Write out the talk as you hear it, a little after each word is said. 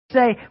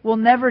say we'll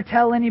never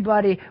tell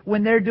anybody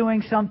when they're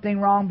doing something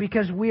wrong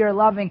because we are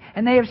loving.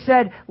 And they have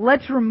said,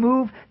 let's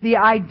remove the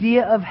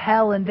idea of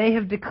hell, and they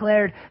have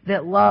declared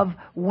that love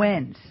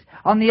wins.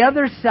 On the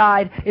other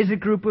side is a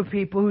group of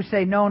people who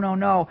say,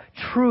 no,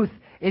 truth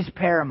is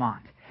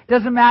paramount.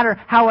 Doesn't matter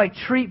how I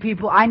treat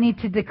people, I need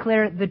to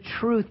declare the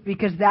truth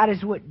because that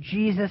is what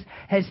Jesus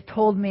has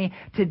told me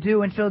to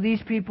do. And so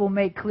these people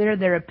make clear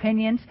their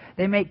opinions,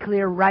 they make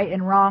clear right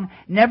and wrong,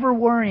 never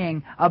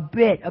worrying a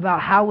bit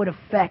about how it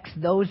affects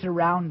those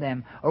around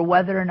them or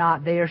whether or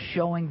not they are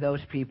showing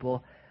those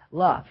people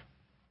love.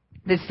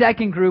 The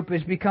second group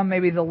has become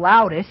maybe the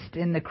loudest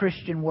in the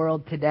Christian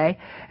world today.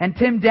 And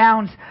Tim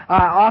Downs,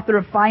 author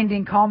of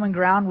Finding Common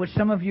Ground, which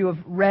some of you have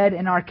read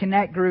in our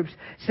Connect groups,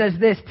 says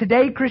this: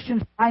 today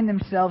Christians find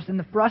themselves in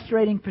the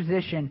frustrating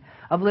position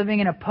of living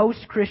in a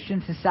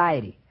post-Christian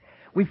society.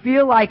 We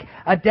feel like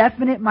a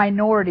definite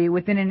minority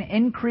within an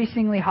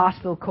increasingly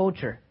hostile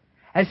culture,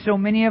 as so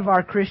many of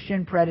our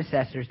Christian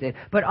predecessors did.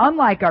 But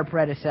unlike our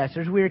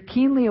predecessors, we are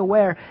keenly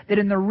aware that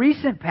in the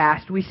recent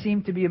past we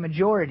seem to be a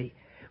majority.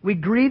 We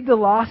grieve the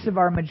loss of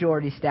our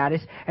majority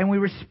status, and we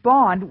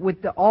respond with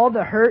all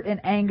the hurt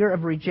and anger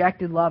of a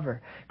rejected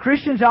lover.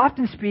 Christians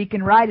often speak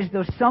and write as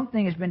though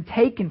something has been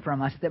taken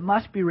from us that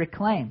must be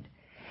reclaimed.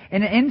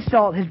 An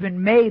insult has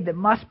been made that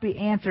must be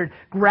answered.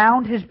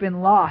 Ground has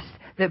been lost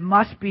that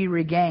must be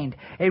regained.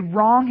 A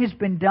wrong has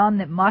been done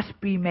that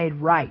must be made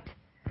right.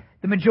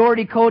 The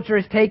majority culture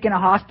has taken a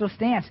hostile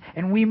stance,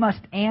 and we must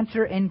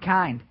answer in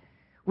kind.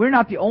 We're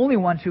not the only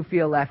ones who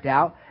feel left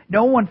out.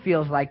 No one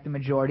feels like the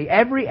majority.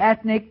 Every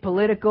ethnic,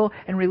 political,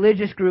 and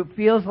religious group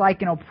feels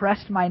like an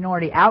oppressed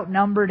minority,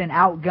 outnumbered and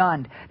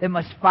outgunned, that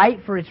must fight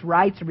for its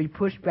rights or be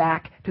pushed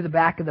back to the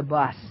back of the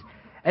bus.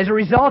 As a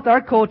result,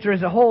 our culture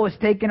as a whole has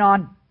taken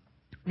on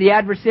the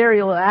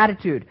adversarial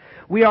attitude.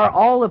 We are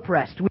all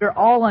oppressed. We are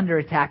all under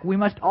attack. We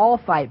must all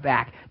fight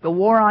back. The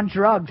war on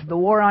drugs, the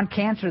war on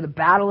cancer, the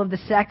battle of the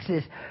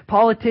sexes,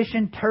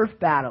 politician turf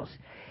battles.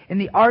 In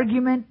the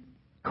argument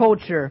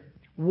culture,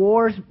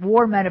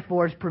 war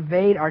metaphors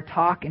pervade our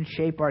talk and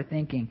shape our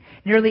thinking.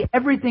 Nearly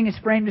everything is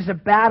framed as a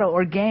battle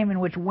or game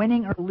in which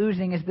winning or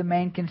losing is the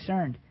main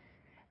concern.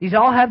 These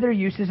all have their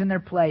uses and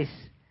their place,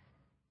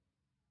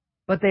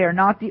 but they are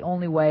not the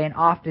only way and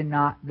often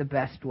not the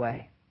best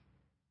way.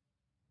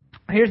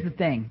 Here's the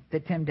thing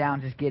that Tim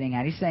Downs is getting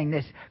at. He's saying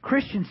this: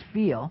 Christians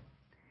feel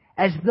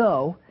as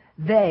though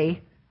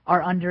they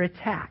are under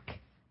attack,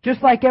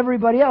 just like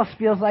everybody else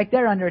feels like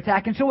they're under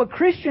attack. And so what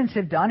Christians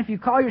have done, if you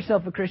call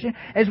yourself a Christian,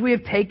 is we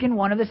have taken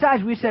one of the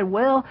sides. We said,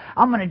 well,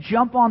 I'm going to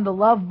jump on the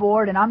love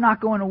board and I'm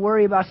not going to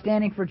worry about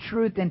standing for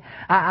truth, and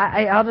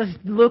I'll just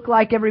look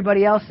like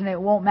everybody else and it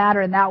won't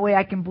matter, and that way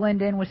I can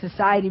blend in with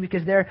society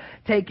because they're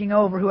taking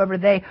over, whoever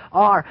they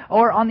are.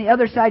 Or on the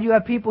other side, you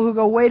have people who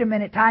go, wait a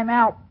minute, time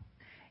out.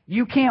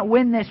 You can't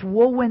win this.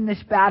 We'll win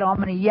this battle. I'm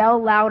going to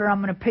yell louder.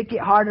 I'm going to pick it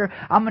harder.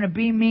 I'm going to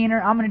be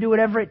meaner. I'm going to do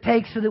whatever it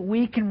takes so that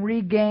we can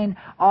regain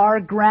our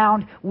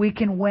ground. We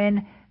can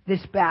win this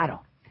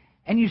battle.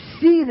 And you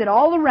see that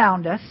all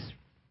around us,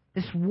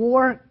 this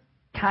war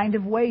kind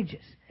of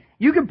wages.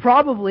 You can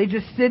probably,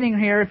 just sitting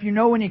here, if you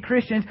know any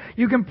Christians,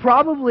 you can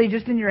probably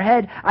just in your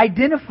head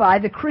identify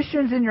the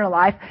Christians in your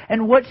life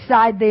and what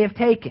side they have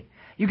taken.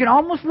 You can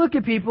almost look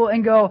at people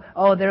and go,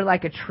 oh, they're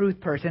like a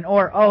truth person,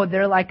 or oh,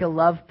 they're like a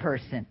love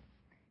person.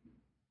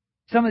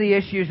 Some of the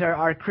issues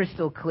are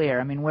crystal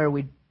clear. I mean, where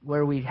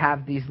we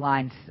have these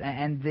lines,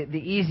 and the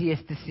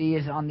easiest to see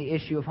is on the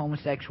issue of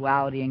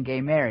homosexuality and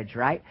gay marriage,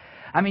 right?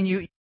 I mean,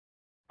 you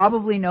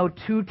probably know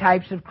two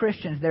types of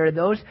Christians. There are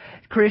those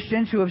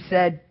Christians who have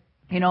said,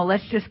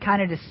 let's just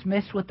kind of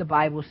dismiss what the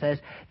Bible says.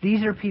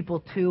 These are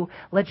people too.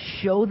 Let's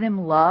show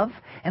them love,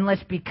 and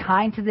let's be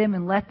kind to them,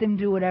 and let them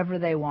do whatever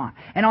they want.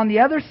 And on the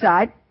other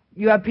side,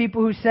 you have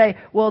people who say,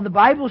 well, the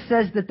Bible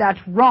says that that's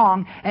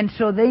wrong, and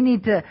so they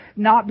need to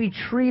not be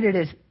treated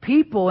as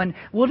people, and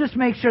we'll just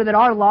make sure that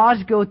our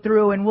laws go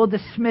through, and we'll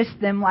dismiss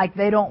them like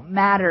they don't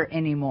matter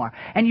anymore.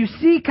 And you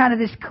see kind of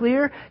this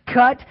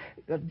clear-cut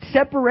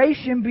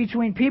separation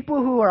between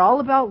people who are all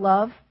about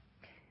love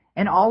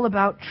and all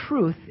about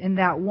truth in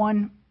that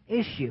one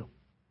issue.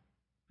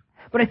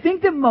 But I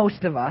think that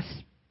most of us,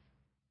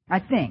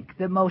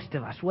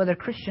 whether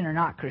Christian or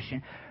not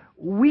Christian,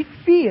 we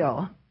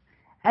feel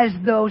as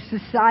though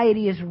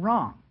society is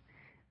wrong.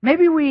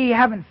 Maybe we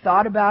haven't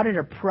thought about it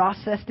or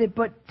processed it,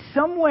 but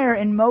somewhere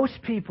in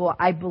most people,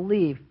 I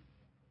believe,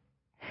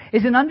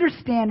 is an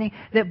understanding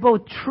that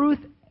both truth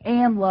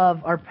and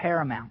love are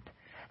paramount.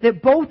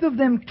 That both of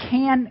them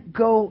can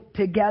go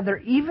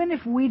together, even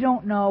if we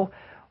don't know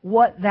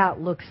what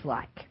that looks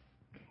like.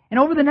 And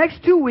over the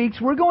next 2 weeks,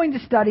 we're going to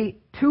study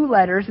 2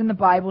 letters in the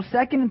Bible,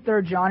 2nd and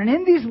 3rd John. And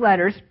in these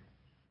letters,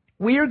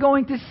 we are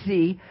going to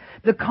see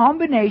the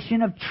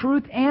combination of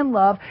truth and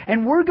love,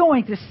 and we're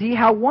going to see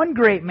how one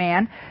great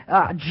man,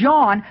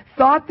 John,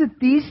 thought that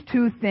these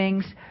two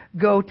things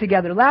go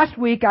together. Last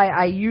week,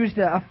 I used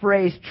a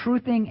phrase,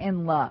 truthing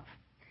in love.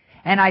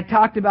 And I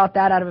talked about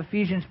that out of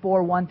Ephesians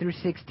 4, 1 through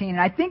 16. And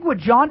I think what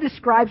John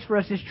describes for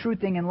us is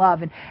truthing and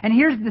love. And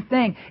here's the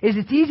thing, is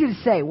it's easy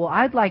to say, well,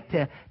 I'd like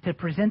to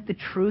present the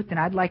truth and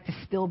I'd like to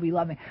still be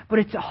loving. But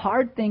it's a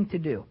hard thing to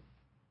do.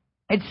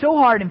 It's so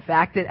hard, in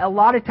fact, that a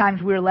lot of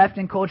times we're left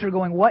in culture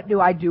going, what do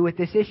I do with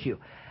this issue?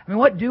 I mean,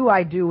 what do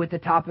I do with the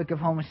topic of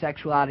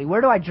homosexuality?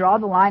 Where do I draw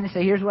the line and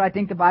say, here's what I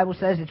think the Bible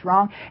says, it's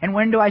wrong? And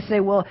when do I say,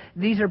 well,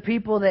 these are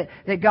people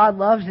that God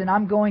loves and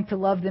I'm going to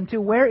love them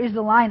too? Where is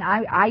the line?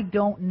 I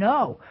don't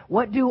know.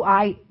 What do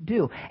I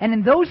do? And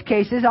in those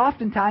cases,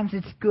 oftentimes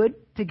it's good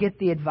to get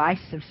the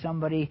advice of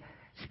somebody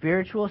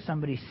spiritual,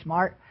 somebody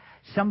smart,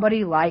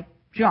 somebody like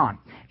John.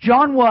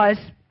 John was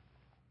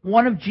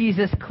one of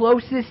Jesus'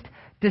 closest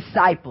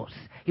disciples.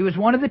 He was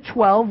one of the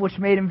 12, which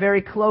made him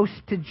very close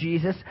to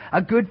Jesus,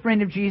 a good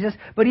friend of Jesus.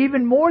 But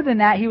even more than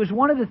that, he was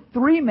one of the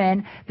 3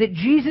 men that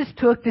Jesus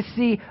took to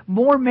see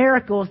more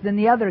miracles than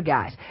the other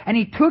guys. And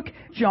he took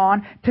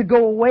John to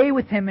go away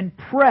with him and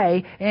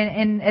pray.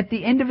 And at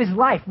the end of his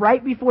life,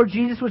 right before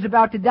Jesus was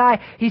about to die,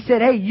 he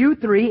said, hey, you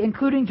 3,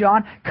 including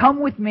John, come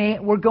with me.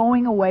 We're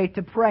going away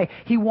to pray.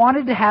 He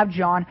wanted to have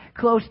John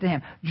close to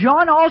him.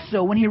 John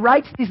also, when he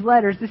writes these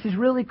letters, this is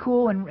really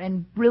cool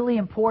and really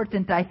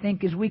important, I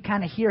think, as we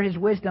kind of hear his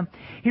wisdom.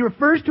 He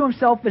refers to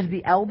himself as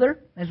the elder,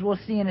 as we'll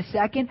see in a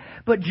second.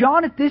 But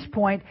John at this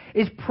point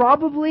is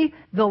probably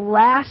the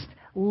last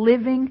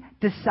living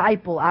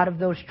disciple out of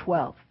those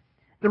 12.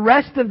 The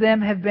rest of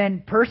them have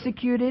been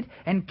persecuted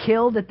and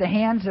killed at the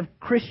hands of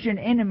Christian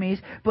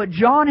enemies, but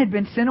John had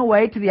been sent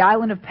away to the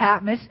island of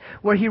Patmos,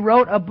 where he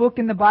wrote a book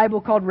in the Bible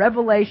called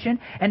Revelation,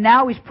 and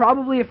now he's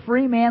probably a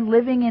free man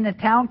living in a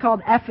town called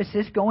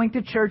Ephesus, going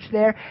to church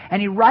there,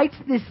 and he writes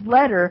this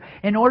letter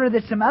in order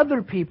that some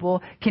other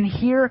people can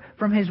hear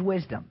from his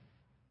wisdom.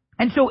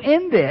 And so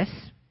in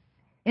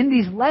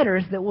these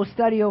letters that we'll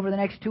study over the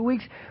next 2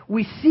 weeks,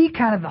 we see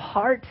kind of the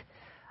heart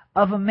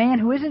of a man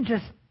who isn't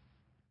just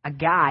a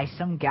guy,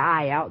 some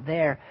guy out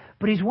there,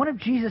 but he's one of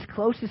Jesus'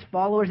 closest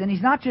followers, and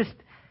he's not just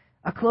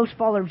a close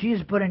follower of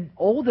Jesus, but an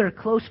older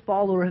close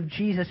follower of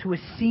Jesus who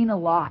has seen a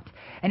lot,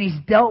 and he's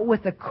dealt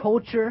with a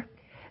culture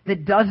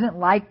that doesn't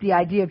like the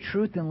idea of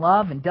truth and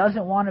love and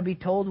doesn't want to be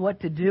told what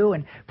to do,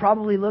 and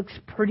probably looks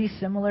pretty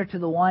similar to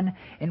the one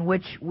in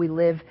which we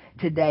live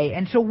today.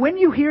 And so when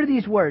you hear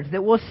these words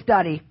that we'll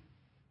study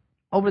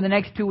over the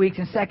next 2 weeks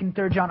in 2nd and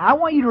 3rd John, I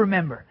want you to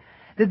remember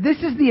that this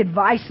is the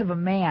advice of a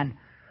man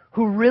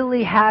who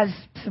really has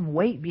some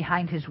weight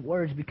behind his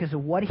words because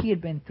of what he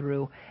had been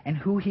through and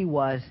who he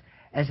was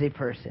as a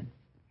person.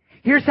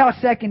 Here's how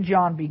 2nd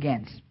John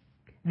begins.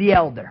 The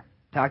elder,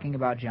 talking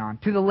about John.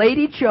 To the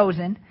lady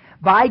chosen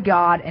by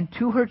God and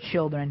to her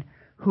children,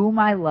 whom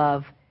I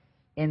love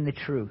in the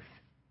truth.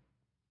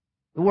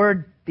 The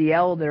word the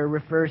elder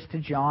refers to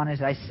John,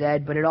 as I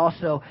said, but it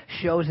also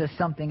shows us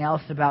something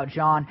else about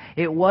John.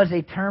 It was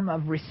a term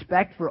of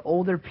respect for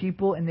older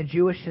people in the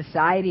Jewish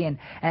society,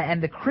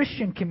 and the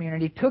Christian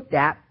community took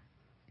that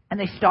and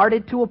they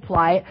started to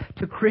apply it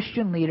to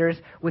Christian leaders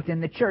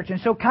within the church.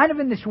 And so kind of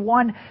in this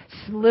one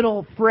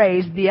little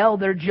phrase, the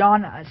elder,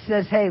 John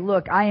says, hey,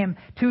 look, I am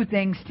 2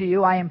 things to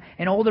you. I am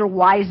an older,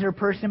 wiser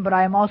person, but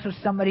I am also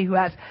somebody who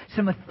has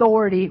some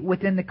authority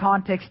within the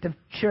context of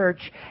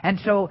church. And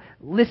so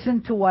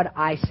listen to what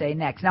I say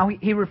next. Now,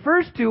 he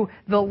refers to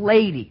the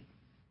lady.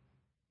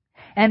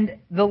 And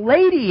the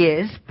lady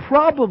is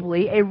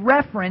probably a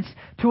reference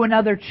to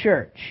another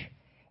church.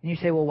 And you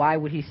say, well, why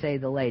would he say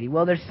the lady?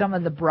 Well, there's some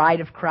of the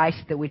bride of Christ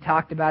that we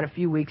talked about a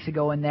few weeks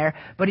ago in there.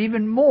 But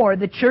even more,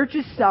 the church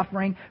is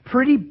suffering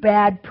pretty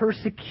bad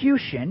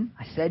persecution.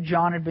 I said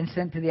John had been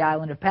sent to the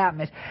island of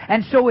Patmos.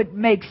 And so it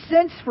makes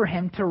sense for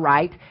him to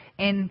write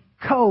in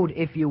code,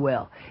 if you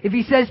will. If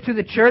he says to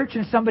the church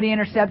and somebody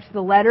intercepts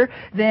the letter,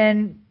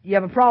 then you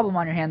have a problem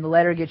on your hand. The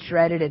letter gets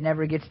shredded, it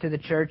never gets to the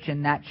church,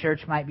 and that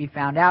church might be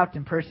found out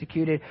and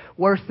persecuted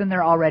worse than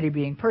they're already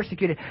being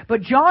persecuted.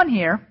 But John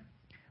here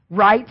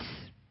writes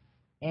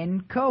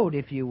in code,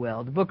 if you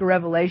will. The book of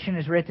Revelation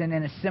is written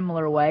in a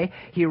similar way.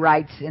 He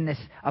writes in this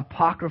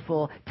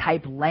apocryphal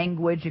type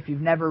language, if you've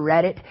never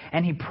read it,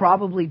 and he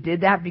probably did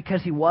that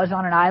because he was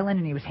on an island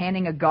and he was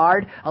handing a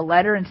guard a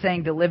letter and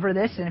saying, deliver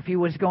this. And if he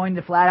was going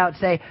to flat out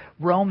say,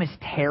 Rome is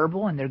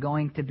terrible and they're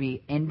going to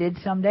be ended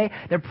someday,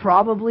 there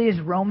probably is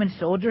Roman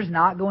soldiers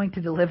not going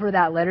to deliver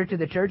that letter to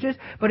the churches.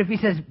 But if he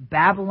says,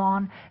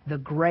 Babylon the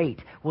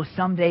Great will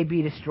someday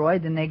be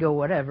destroyed, then they go,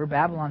 whatever,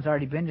 Babylon's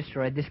already been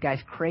destroyed. This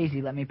guy's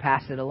crazy, let me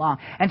pass it along.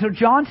 And so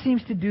John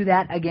seems to do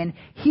that again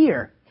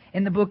here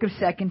in the book of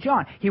 2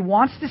 John. He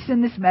wants to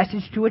send this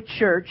message to a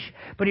church,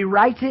 but he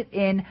writes it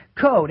in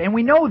code. And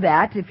we know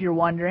that, if you're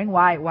wondering,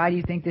 why do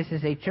you think this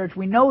is a church?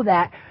 We know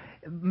that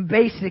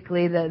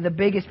basically the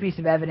biggest piece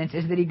of evidence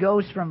is that he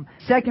goes from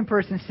second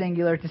person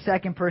singular to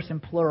second person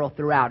plural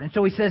throughout. And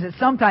so he says that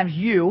sometimes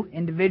you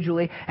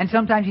individually, and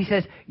sometimes he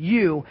says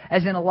you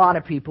as in a lot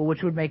of people,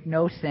 which would make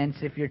no sense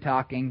if you're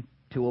talking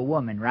to a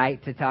woman,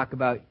 right? To talk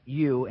about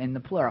you in the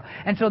plural.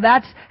 And so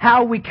that's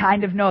how we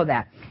kind of know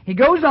that. He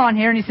goes on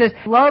here and he says,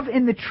 love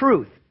in the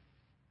truth.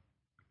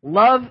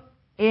 Love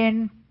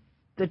in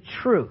the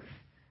truth.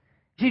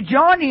 See,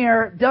 John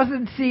here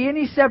doesn't see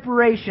any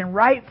separation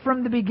right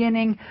from the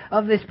beginning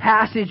of this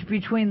passage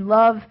between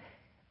love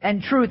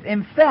and truth.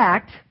 In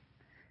fact,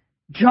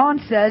 John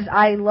says,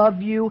 I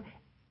love you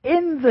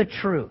in the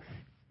truth.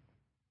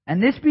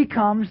 And this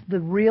becomes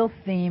the real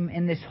theme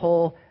in this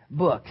whole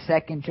book,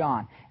 2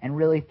 John, and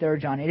really 3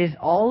 John. It is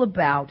all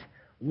about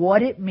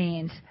what it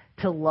means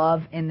to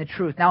love in the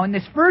truth. Now, in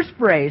this first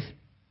phrase,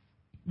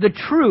 the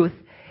truth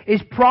is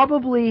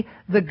probably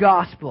the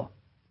gospel.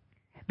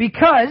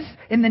 Because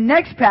in the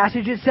next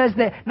passage it says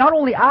that not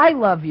only I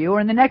love you, or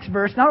in the next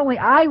verse, not only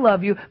I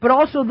love you, but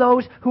also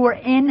those who are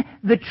in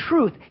the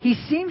truth. He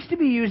seems to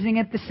be using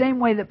it the same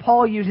way that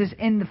Paul uses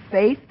in the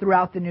faith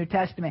throughout the New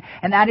Testament.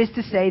 And that is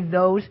to say,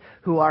 those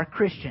who are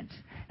Christians.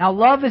 Now,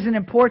 love is an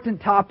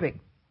important topic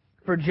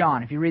for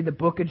John. If you read the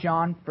book of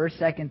John, 1st,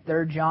 2nd,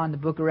 3rd John, the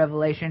book of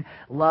Revelation,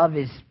 love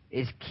is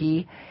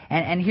key.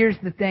 And here's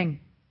the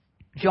thing.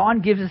 John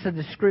gives us a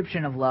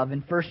description of love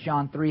in 1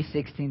 John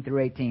 3:16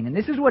 through 18. And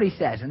this is what he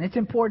says, and it's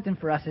important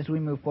for us as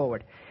we move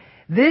forward.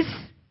 This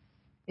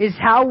is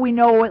how we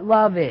know what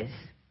love is.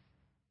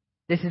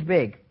 This is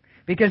big.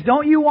 Because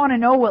don't you want to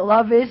know what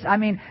love is? I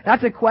mean,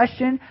 that's a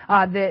question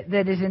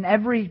that is in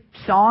every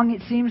song,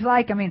 it seems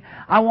like. I mean,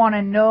 I want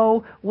to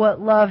know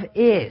what love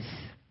is.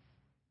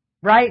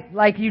 Right?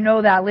 Like you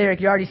know that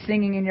lyric, you're already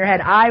singing in your head.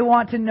 I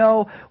want to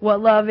know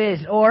what love is.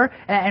 Or,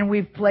 and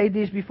we've played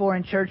these before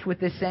in church with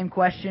this same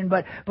question,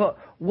 but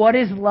what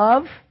is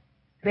love?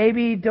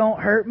 Baby, don't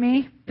hurt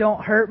me.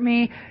 Don't hurt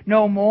me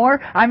no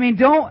more. I mean,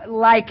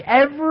 like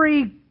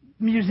every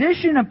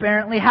musician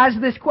apparently has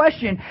this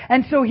question.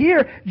 And so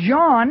here,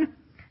 John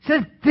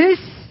says, this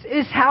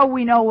is how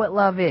we know what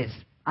love is.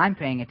 I'm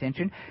paying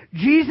attention.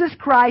 Jesus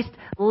Christ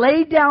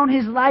laid down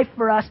His life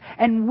for us,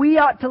 and we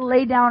ought to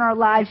lay down our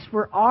lives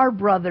for our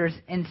brothers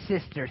and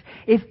sisters.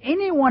 If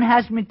anyone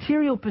has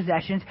material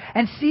possessions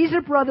and sees a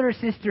brother or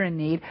sister in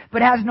need,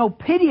 but has no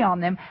pity on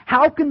them,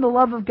 how can the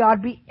love of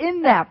God be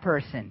in that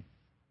person?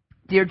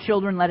 Dear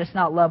children, let us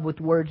not love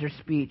with words or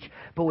speech,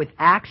 but with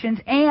actions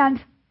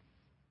and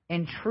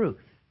in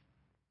truth.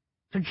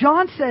 So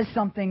John says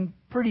something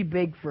pretty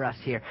big for us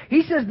here.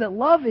 He says that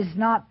love is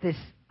not this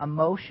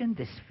emotion,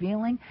 this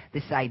feeling,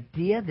 this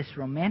idea, this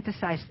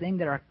romanticized thing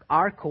that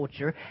our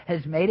culture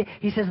has made it.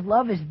 He says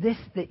love is this,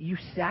 that you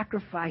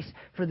sacrifice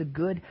for the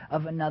good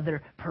of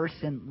another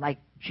person like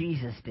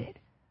Jesus did.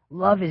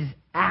 Love is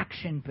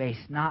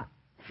action-based, not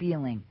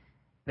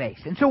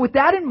feeling-based. And so with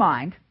that in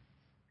mind,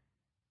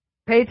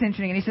 pay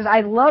attention again. He says,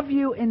 I love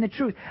you in the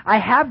truth. I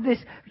have this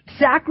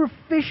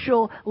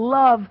sacrificial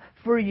love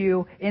for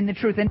you in the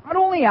truth. And not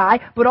only I,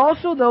 but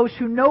also those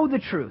who know the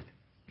truth,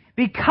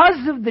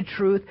 because of the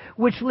truth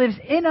which lives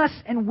in us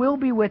and will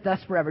be with us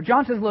forever.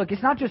 John says, look,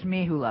 it's not just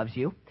me who loves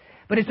you,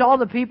 but it's all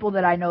the people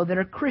that I know that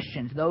are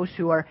Christians, those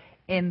who are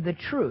in the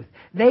truth.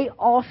 They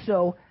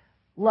also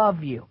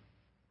love you.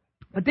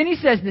 But then he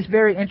says this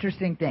very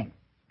interesting thing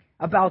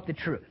about the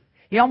truth.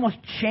 He almost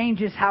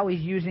changes how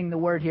he's using the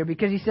word here,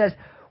 because he says,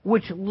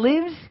 which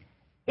lives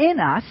in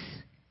us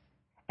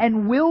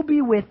and will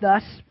be with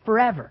us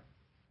forever.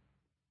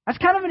 That's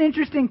kind of an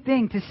interesting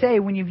thing to say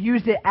when you've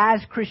used it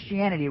as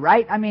Christianity,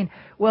 right? I mean,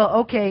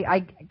 well, okay,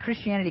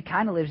 Christianity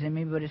kind of lives in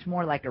me, but it's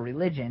more like a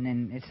religion,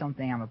 and it's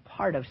something I'm a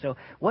part of. So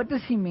what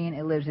does he mean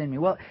it lives in me?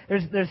 Well,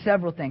 there's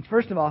several things.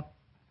 First of all,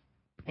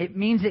 it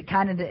means it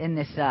kind of in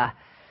this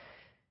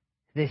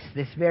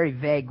very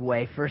vague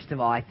way. First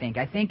of all, I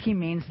think he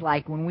means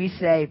like when we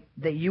say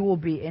that you will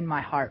be in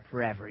my heart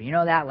forever. You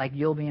know that, like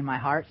you'll be in my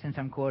heart, since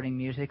I'm quoting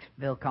music,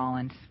 Phil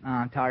Collins,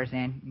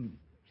 Tarzan.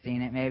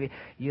 Seen it maybe.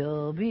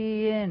 You'll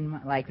be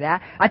in, like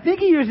that. I think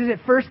he uses it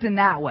first in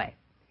that way.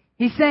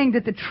 He's saying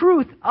that the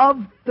truth of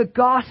the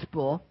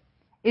gospel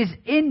is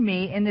in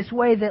me in this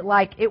way that,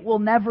 like, it will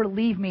never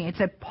leave me. It's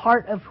a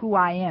part of who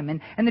I am.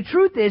 And the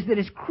truth is that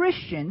as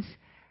Christians,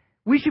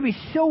 we should be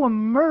so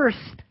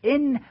immersed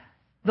in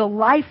the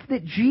life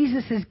that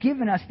Jesus has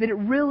given us that it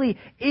really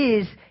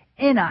is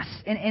in us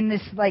in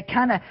this, like,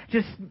 kind of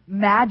just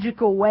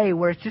magical way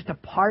where it's just a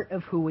part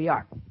of who we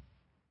are.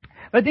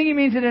 But I think he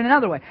means it in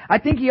another way. I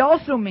think he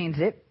also means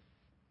it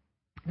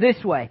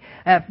this way.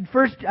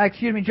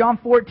 John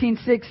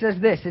 14:6 says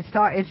this.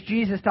 It's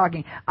Jesus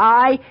talking.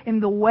 I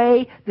am the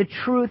way, the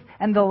truth,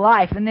 and the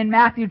life. And then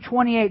Matthew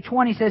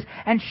 28:20 says,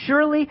 and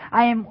surely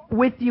I am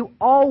with you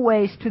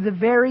always to the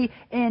very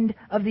end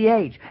of the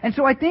age. And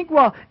so I think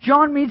while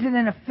John means it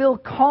in a Phil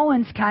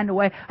Collins kind of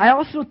way, I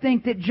also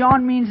think that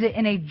John means it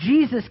in a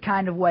Jesus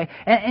kind of way.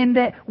 And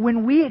that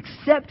when we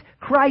accept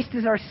Christ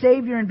as our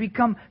Savior and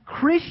become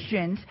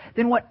Christians,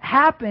 then what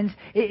happens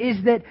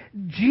is that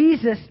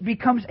Jesus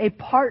becomes a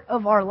part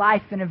of our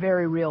life in a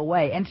very real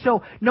way. And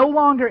so no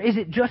longer is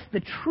it just the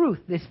truth,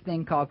 this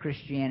thing called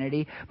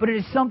Christianity, but it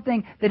is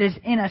something that is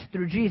in us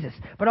through Jesus.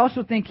 But I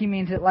also think he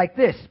means it like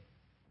this.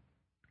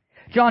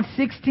 John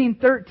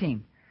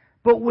 16:13.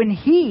 But when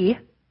He,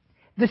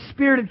 the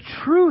Spirit of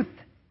truth,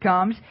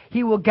 comes,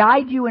 He will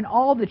guide you in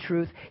all the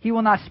truth. He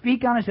will not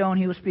speak on His own.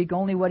 He will speak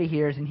only what He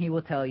hears, and He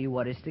will tell you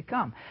what is to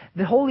come.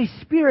 The Holy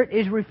Spirit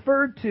is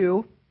referred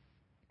to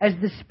as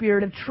the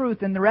Spirit of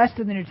truth. And the rest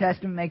of the New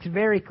Testament makes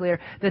very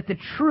clear that the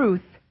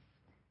truth,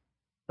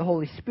 the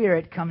Holy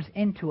Spirit, comes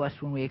into us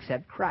when we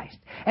accept Christ.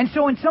 And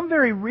so in some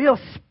very real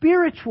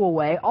spiritual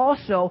way,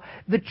 also,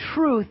 the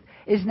truth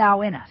is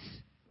now in us.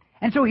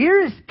 And so here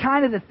is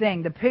kind of the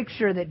thing, the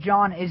picture that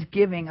John is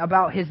giving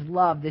about his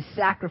love, this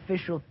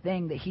sacrificial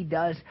thing that he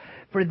does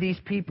for these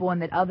people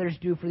and that others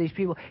do for these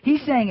people.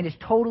 He's saying it is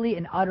totally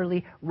and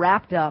utterly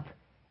wrapped up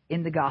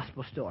in the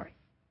gospel story.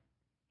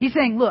 He's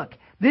saying, look,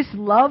 this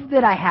love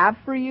that I have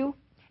for you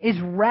is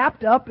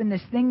wrapped up in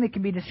this thing that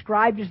can be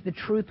described as the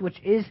truth,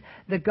 which is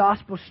the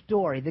gospel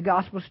story. The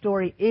gospel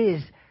story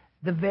is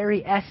the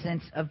very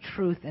essence of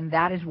truth, and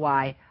that is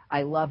why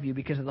I love you,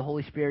 because of the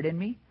Holy Spirit in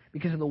me,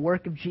 because of the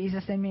work of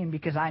Jesus in me, and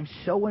because I'm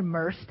so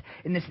immersed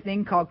in this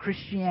thing called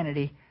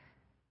Christianity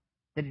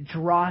that it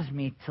draws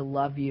me to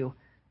love you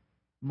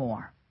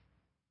more.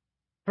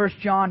 1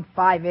 John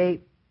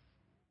 5:8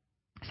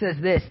 says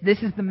this: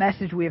 "This is the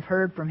message we have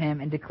heard from Him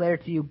and declare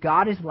to you,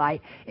 God is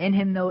light, in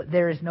Him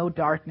there is no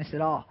darkness at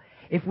all.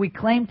 If we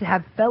claim to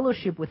have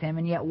fellowship with Him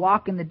and yet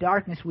walk in the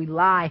darkness, we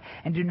lie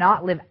and do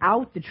not live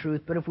out the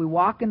truth. But if we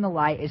walk in the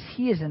light as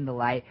He is in the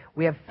light,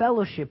 we have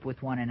fellowship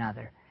with one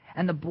another.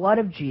 And the blood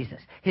of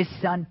Jesus, His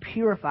Son,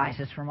 purifies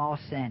us from all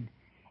sin.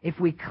 If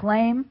we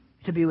claim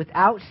to be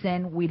without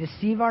sin, we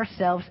deceive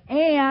ourselves,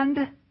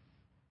 and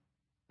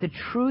the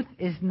truth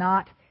is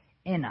not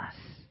in us."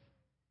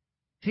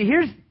 See,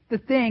 here's the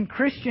thing: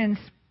 Christians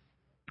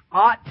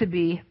ought to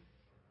be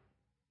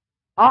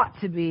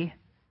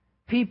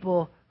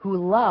people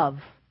who love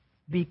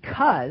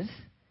because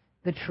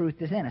the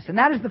truth is in us. And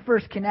that is the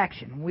first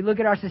connection. When we look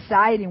at our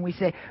society and we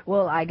say,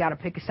 well, I got to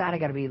pick a side, I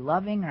got to be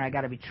loving, or I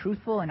got to be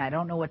truthful, and I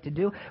don't know what to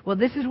do. Well,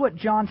 this is what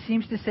John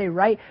seems to say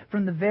right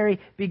from the very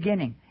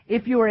beginning.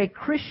 If you are a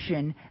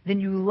Christian, then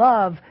you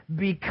love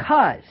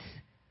because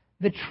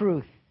the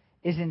truth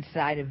is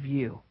inside of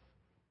you.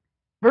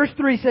 Verse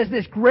 3 says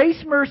this: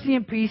 "Grace, mercy,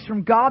 and peace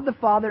from God the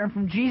Father and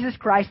from Jesus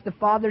Christ, the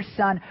Father's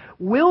Son,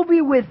 will be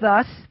with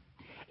us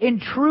in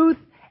truth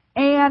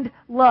and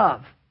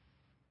love."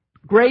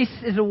 Grace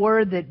is a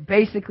word that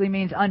basically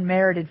means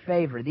unmerited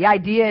favor. The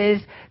idea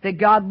is that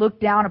God looked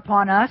down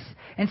upon us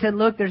and said,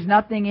 look, there's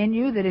nothing in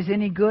you that is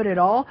any good at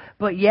all,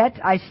 but yet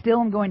I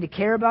still am going to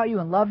care about you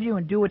and love you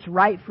and do what's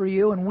right for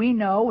you. And we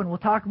know, and we'll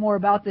talk more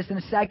about this in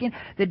a second,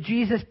 that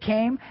Jesus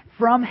came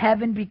from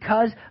heaven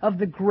because of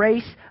the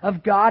grace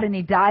of God, and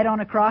He died on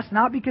a cross,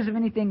 not because of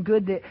anything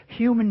good that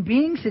human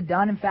beings had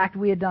done. In fact,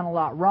 we had done a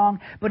lot wrong,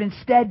 but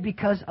instead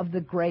because of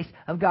the grace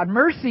of God.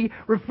 Mercy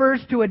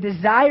refers to a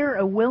desire,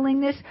 a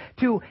willingness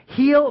to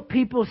heal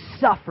people's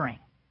suffering.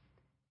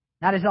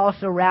 That is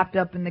also wrapped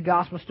up in the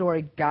gospel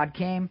story. God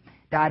came,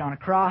 died on a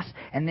cross,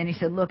 and then He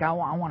said, look, I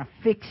want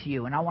to fix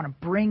you, and I want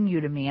to bring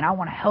you to me, and I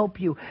want to help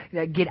you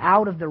get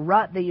out of the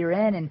rut that you're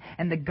in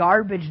and the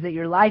garbage that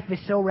your life is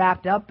so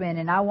wrapped up in,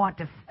 and I want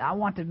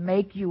to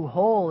make you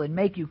whole and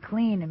make you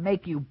clean and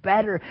make you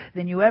better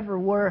than you ever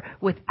were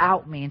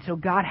without me. And so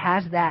God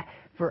has that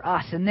for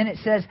us. And then it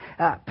says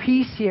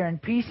peace here,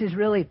 and peace is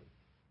really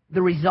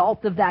the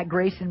result of that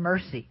grace and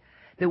mercy.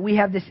 That we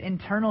have this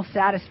internal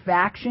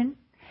satisfaction,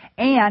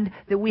 and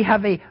that we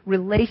have a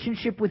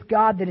relationship with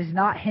God that is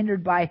not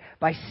hindered by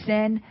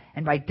sin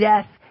and by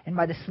death and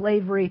by the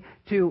slavery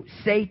to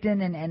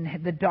Satan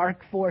and the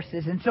dark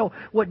forces. And so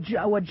what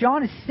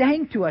John is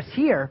saying to us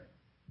here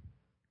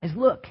is,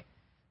 look,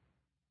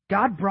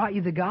 God brought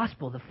you the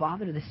gospel. The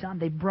Father to the Son,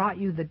 they brought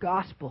you the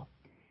gospel.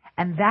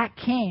 And that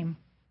came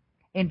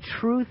in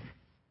truth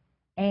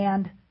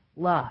and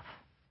love.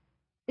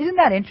 Isn't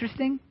that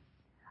interesting?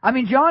 I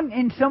mean, John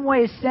in some way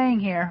is saying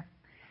here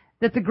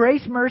that the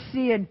grace,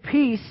 mercy, and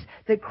peace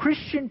that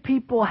Christian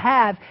people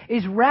have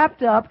is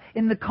wrapped up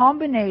in the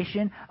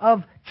combination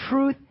of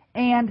truth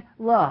and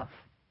love.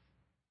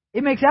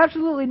 It makes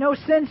absolutely no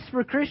sense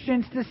for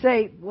Christians to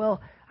say,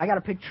 well, I got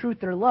to pick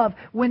truth or love,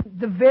 when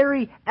the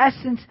very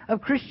essence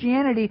of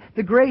Christianity,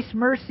 the grace,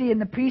 mercy,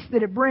 and the peace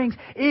that it brings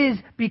is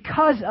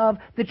because of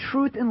the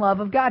truth and love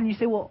of God. And you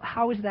say, well,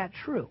 how is that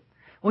true?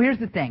 Well, here's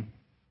the thing.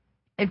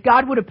 If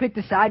God would have picked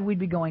a side, we'd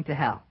be going to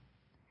hell.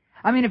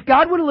 I mean, if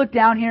God would have looked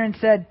down here and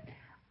said,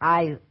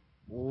 I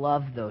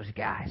love those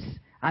guys.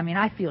 I mean,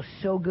 I feel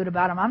so good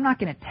about them. I'm not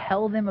going to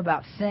tell them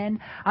about sin.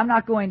 I'm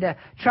not going to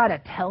try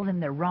to tell them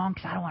they're wrong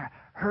because I don't want to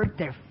hurt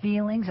their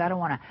feelings. I don't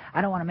want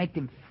to make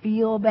them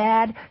feel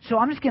bad. So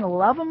I'm just going to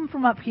love them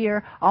from up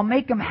here. I'll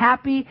make them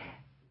happy,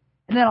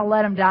 and then I'll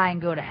let them die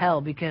and go to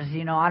hell because,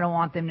 I don't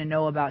want them to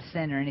know about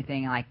sin or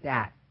anything like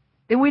that.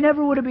 Then we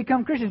never would have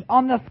become Christians.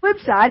 On the flip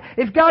side,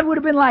 if God would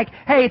have been like,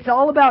 hey, it's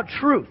all about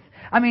truth.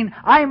 I mean,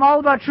 I am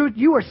all about truth.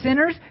 You are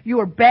sinners. You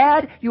are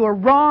bad. You are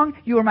wrong.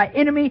 You are my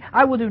enemy.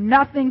 I will do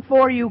nothing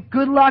for you.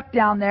 Good luck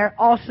down there.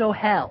 Also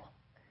hell.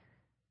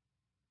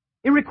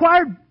 It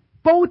required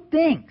both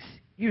things,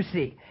 you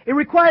see. It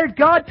required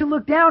God to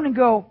look down and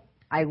go,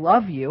 I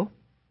love you.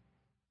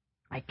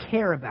 I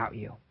care about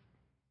you.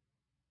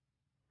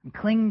 I'm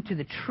clinging to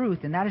the truth,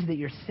 and that is that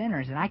you're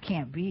sinners, and I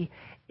can't be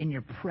in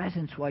your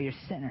presence while you're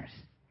sinners.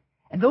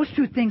 And those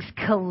two things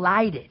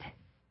collided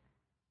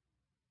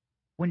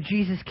when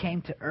Jesus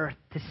came to earth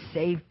to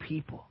save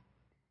people,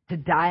 to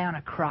die on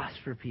a cross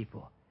for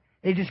people.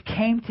 They just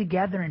came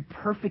together in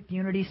perfect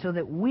unity so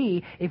that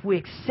we, if we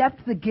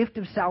accept the gift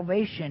of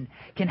salvation,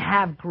 can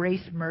have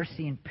grace,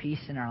 mercy, and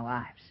peace in our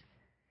lives.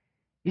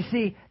 You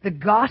see, the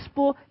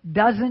gospel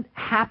doesn't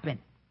happen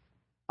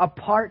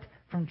apart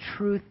from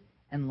truth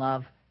and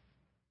love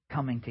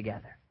coming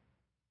together.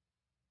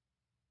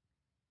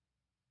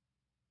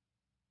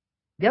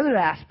 The other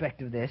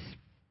aspect of this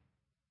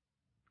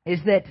is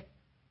that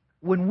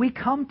when we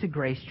come to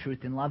grace, truth,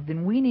 and love,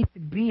 then we need to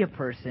be a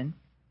person,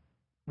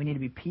 we need to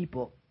be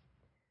people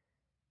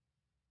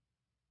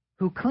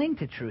who cling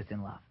to truth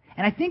and love.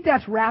 And I think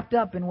that's wrapped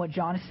up in what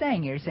John is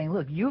saying here. He's saying,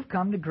 look, you've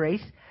come to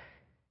grace,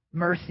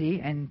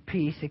 mercy, and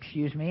peace,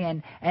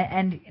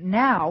 and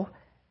now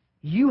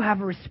you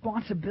have a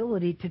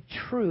responsibility to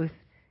truth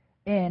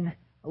in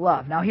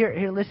love. Now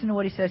here, listen to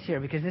what he says here,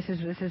 because this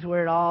is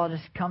where it all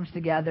just comes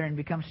together and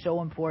becomes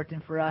so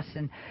important for us.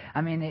 And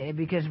I mean,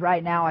 because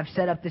right now I've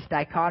set up this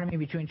dichotomy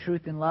between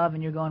truth and love,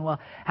 and you're going,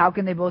 well, how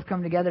can they both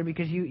come together?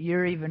 Because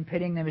you're even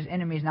pitting them as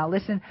enemies. Now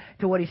listen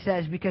to what he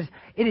says, because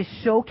it is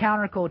so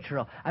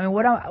countercultural. I mean,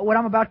 what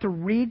I'm about to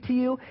read to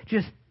you,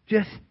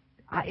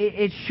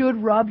 it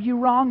should rub you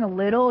wrong a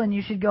little, and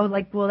you should go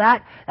like, well,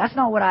 that's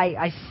not what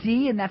I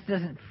see, and that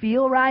doesn't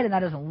feel right, and that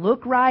doesn't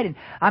look right, and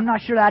I'm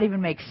not sure that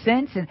even makes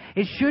sense, and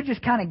it should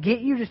just kind of get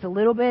you just a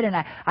little bit. And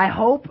I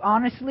hope,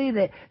 honestly,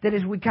 that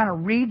as we kind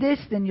of read this,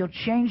 then you'll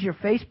change your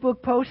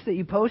Facebook posts that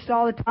you post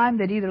all the time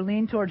that either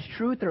lean towards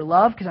truth or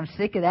love, because I'm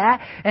sick of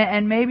that,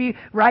 and maybe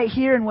right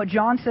here in what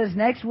John says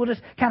next, we'll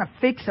just kind of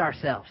fix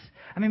ourselves.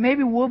 I mean,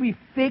 maybe we'll be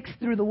fixed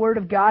through the Word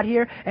of God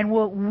here, and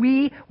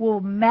we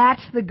will match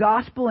the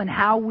gospel in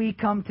how we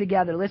come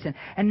together. Listen,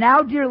 and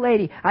now, dear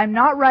lady, I'm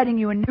not writing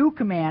you a new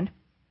command,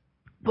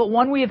 but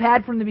one we have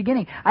had from the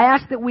beginning. I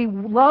ask that we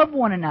love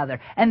one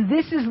another, and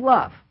this is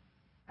love.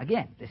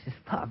 Again, this is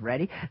love,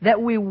 ready? That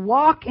we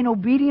walk in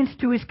obedience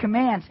to His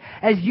commands,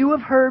 as you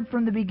have heard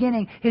from the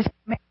beginning, His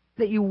commands,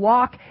 that you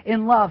walk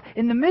in love.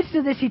 In the midst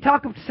of this, he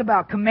talks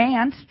about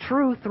commands,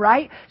 truth,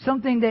 right?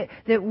 Something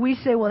that we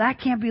say, well, that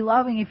can't be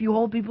loving if you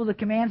hold people to the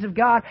commands of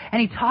God. And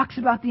he talks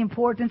about the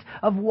importance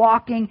of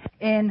walking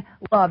in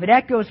love. It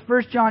echoes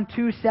 1 John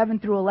 2, 7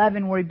 through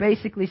 11, where he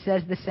basically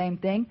says the same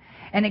thing.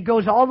 And it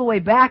goes all the way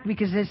back,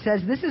 because it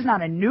says, this is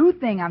not a new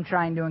thing I'm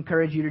trying to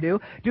encourage you to do.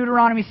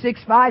 Deuteronomy 6,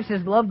 5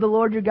 says, love the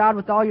Lord your God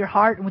with all your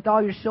heart and with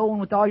all your soul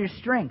and with all your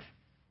strength.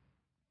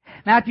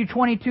 Matthew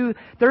 22,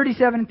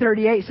 37 and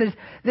 38 says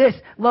this,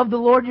 love the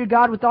Lord your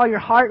God with all your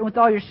heart and with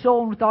all your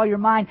soul and with all your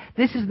mind.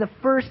 This is the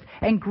first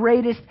and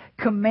greatest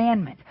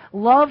commandment.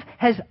 Love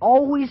has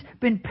always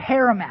been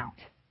paramount.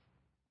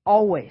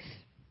 Always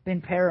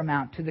been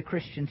paramount to the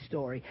Christian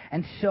story.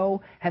 And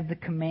so have the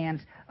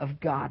commands of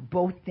God.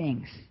 Both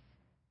things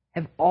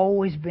have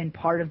always been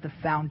part of the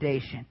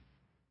foundation.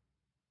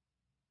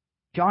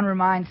 John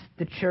reminds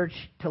the church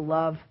to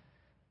love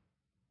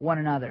one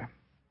another.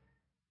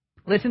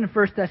 Listen to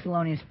 1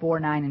 Thessalonians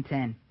 4, 9 and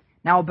 10.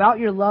 Now about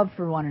your love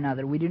for one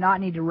another, we do not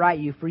need to write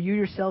you, for you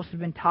yourselves have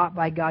been taught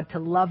by God to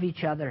love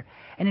each other.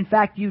 And in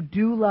fact, you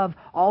do love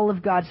all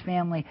of God's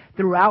family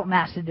throughout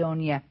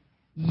Macedonia.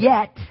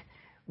 Yet,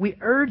 we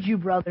urge you,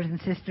 brothers and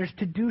sisters,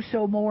 to do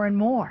so more and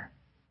more.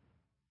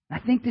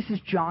 And I think this is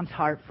John's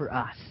heart for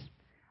us.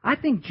 I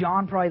think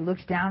John probably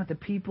looks down at the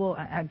people,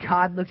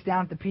 God looks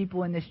down at the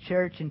people in this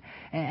church,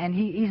 and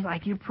he's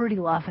like, you're pretty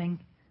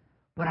loving.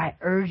 But I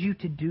urge you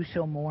to do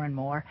so more and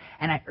more,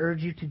 and I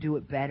urge you to do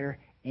it better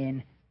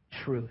in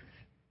truth.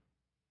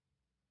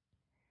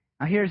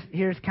 Now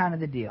here's kind of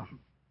the deal.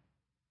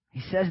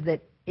 He says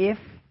that if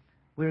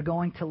we're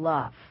going to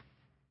love,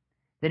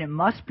 then it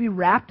must be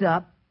wrapped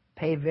up,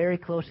 pay very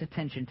close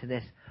attention to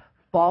this,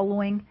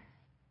 following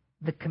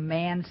the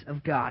commands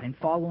of God and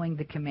following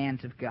the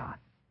commands of God.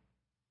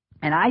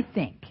 And I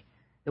think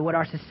that what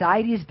our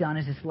society has done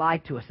is it's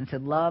lied to us and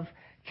said, love,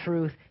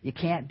 truth, you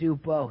can't do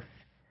both.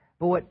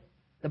 But what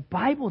the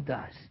Bible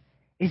does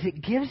is it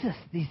gives us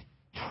these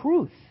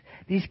truths,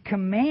 these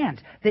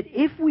commands, that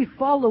if we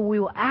follow, we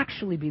will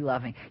actually be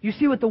loving. You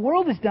see, what the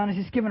world has done is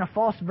it's given a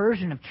false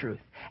version of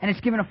truth, and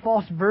it's given a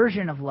false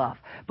version of love.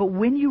 But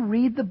when you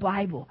read the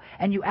Bible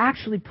and you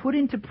actually put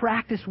into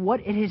practice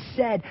what it has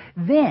said,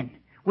 then,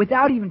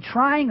 without even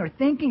trying or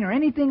thinking or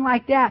anything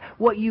like that,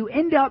 what you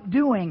end up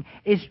doing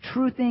is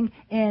truthing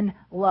in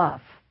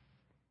love.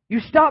 You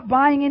stop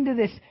buying into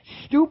this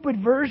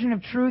stupid version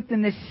of truth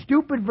and this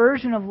stupid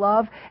version of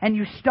love, and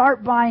you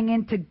start buying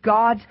into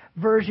God's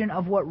version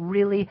of what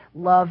really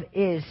love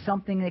is,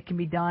 something that can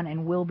be done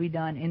and will be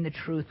done in the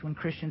truth when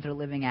Christians are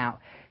living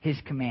out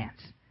His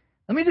commands.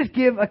 Let me just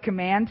give a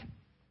command,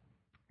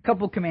 a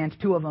couple commands,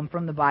 two of them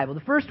from the Bible.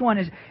 The first one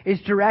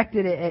is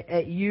directed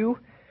at you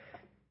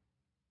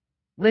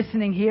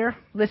listening here,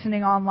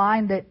 listening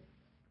online,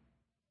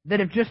 that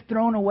have just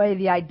thrown away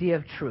the idea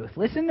of truth.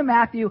 Listen to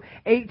Matthew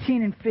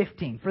 18 and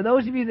 15. For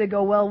those of you that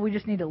go, well, we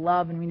just need to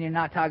love and we need to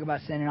not talk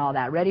about sin and all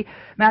that. Ready?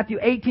 Matthew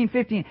 18,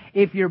 15.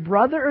 If your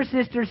brother or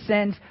sister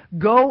sins,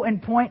 go and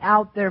point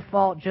out their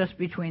fault just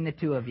between the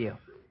two of you.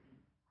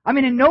 I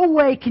mean, in no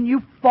way can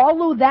you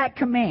follow that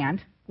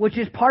command, which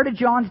is part of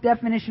John's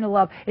definition of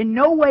love. In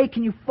no way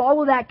can you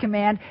follow that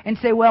command and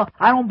say, well,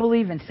 I don't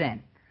believe in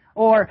sin.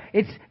 Or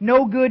it's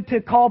no good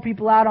to call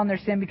people out on their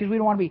sin because we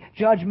don't want to be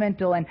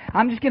judgmental and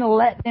I'm just going to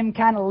let them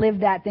kind of live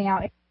that thing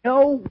out. In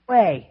no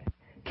way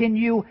can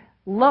you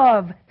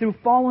love through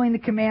following the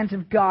commands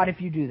of God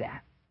if you do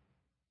that.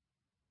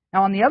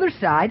 Now on the other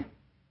side,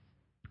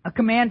 a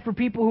command for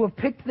people who have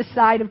picked the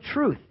side of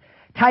truth.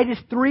 Titus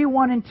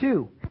 3:1 and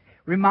 2.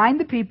 Remind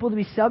the people to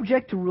be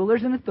subject to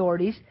rulers and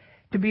authorities,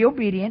 to be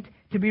obedient,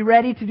 to be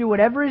ready to do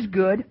whatever is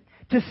good,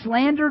 to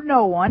slander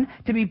no one,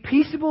 to be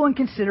peaceable and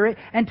considerate,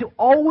 and to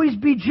always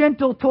be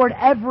gentle toward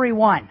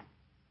everyone.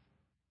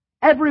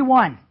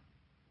 Everyone.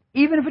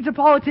 Even if it's a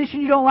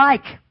politician you don't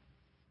like.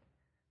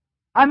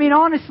 I mean,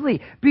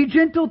 honestly, be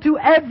gentle to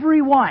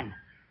everyone.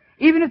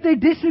 Even if they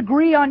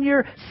disagree on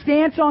your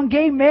stance on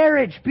gay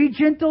marriage, be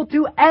gentle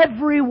to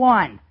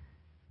everyone.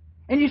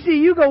 And you see,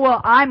 you go,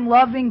 well, I'm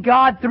loving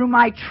God through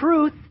my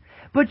truth.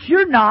 But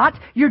you're not.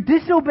 You're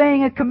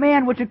disobeying a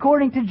command which,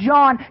 according to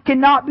John,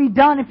 cannot be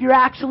done if you're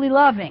actually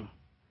loving.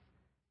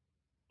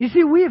 You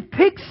see, we have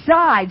picked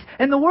sides,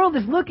 and the world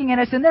is looking at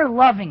us, and they're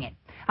loving it.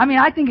 I mean,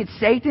 I think it's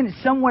Satan.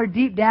 It's somewhere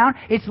deep down.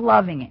 It's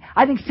loving it.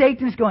 I think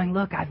Satan's going,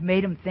 look, I've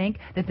made them think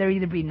that they'll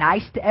either be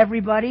nice to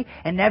everybody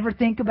and never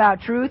think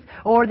about truth,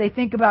 or they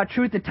think about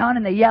truth a ton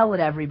and they yell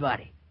at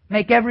everybody.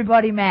 Make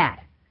everybody mad.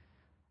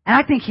 And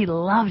I think he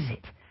loves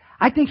it.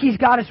 I think he's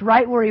got us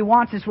right where he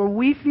wants us, where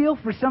we feel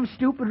for some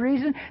stupid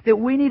reason that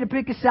we need to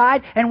pick a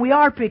side, and we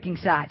are picking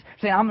sides.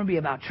 Saying, I'm going to be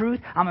about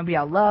truth, I'm going to be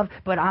about love,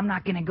 but I'm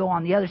not going to go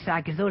on the other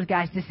side because those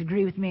guys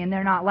disagree with me and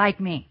they're not like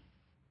me.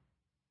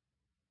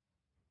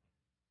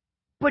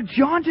 But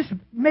John just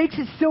makes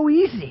it so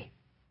easy.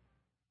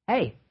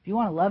 Hey, if you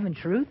want love and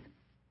truth,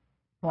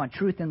 you want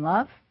truth and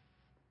love,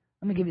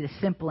 let me give you the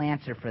simple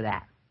answer for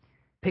that.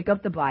 Pick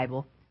up the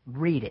Bible,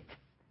 read it,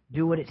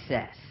 do what it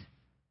says.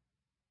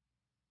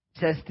 It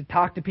says to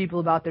talk to people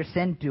about their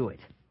sin, do it.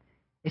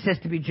 It says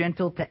to be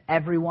gentle to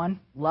everyone,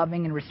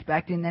 loving and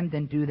respecting them,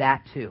 then do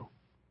that too.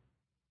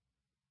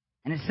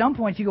 And at some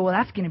points you go, well,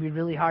 that's going to be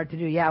really hard to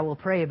do. Yeah, we'll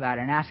pray about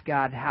it and ask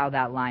God how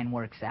that line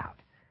works out.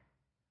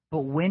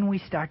 But when we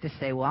start to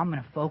say, well, I'm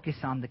going to focus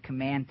on the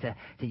command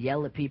to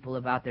yell at people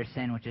about their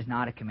sin, which is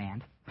not a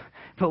command.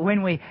 But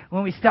when we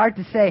start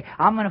to say,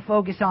 I'm going to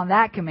focus on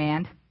that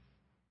command,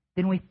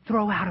 then we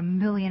throw out a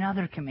million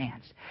other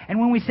commands. And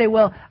when we say,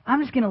 well,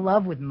 I'm just going to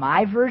love with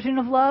my version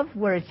of love,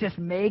 where it just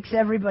makes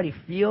everybody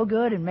feel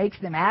good and makes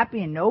them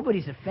happy and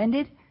nobody's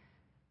offended,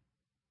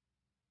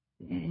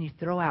 and you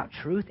throw out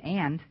truth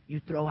and you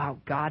throw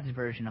out God's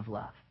version of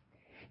love.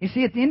 You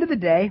see, at the end of the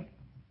day,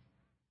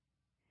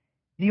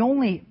 the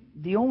only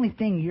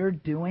thing you're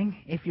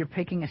doing, if you're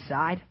picking a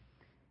side,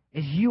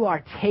 is you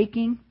are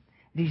taking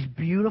these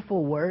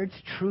beautiful words,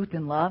 truth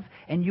and love,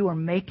 and you are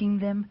making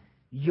them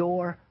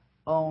your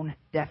own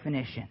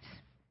definitions.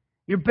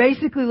 You're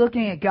basically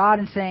looking at God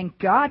and saying,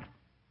 God,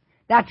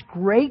 that's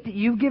great that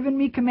you've given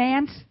me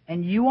commands,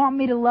 and you want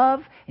me to love,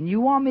 and you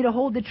want me to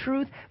hold the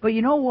truth, but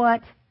you know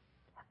what?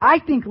 I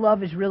think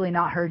love is really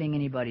not hurting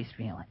anybody's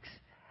feelings.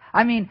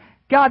 I mean,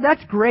 God,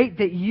 that's great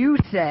that you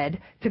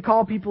said to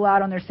call people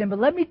out on their sin, but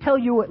let me tell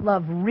you what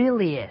love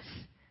really is.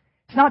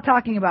 It's not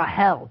talking about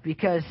hell,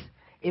 because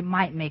it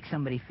might make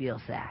somebody feel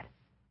sad.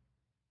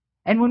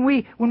 And when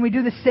we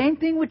do the same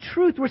thing with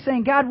truth, we're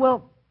saying, God,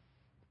 well,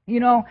 you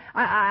know,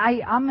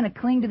 I'm going to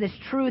cling to this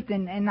truth,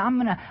 and I'm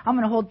going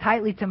to hold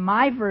tightly to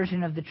my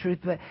version of the truth.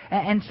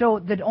 And so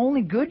the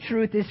only good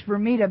truth is for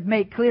me to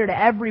make clear to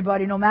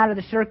everybody, no matter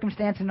the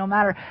circumstance, and no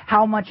matter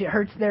how much it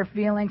hurts their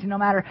feelings, and no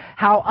matter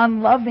how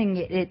unloving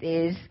it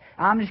is,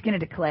 I'm just going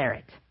to declare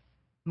it.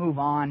 Move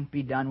on,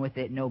 be done with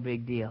it, no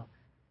big deal.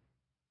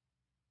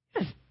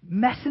 Just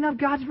messing up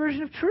God's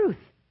version of truth.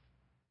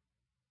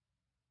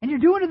 And you're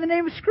doing it in the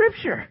name of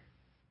Scripture.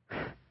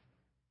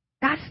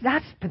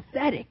 That's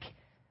pathetic.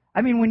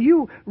 I mean, when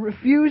you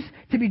refuse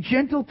to be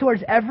gentle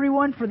towards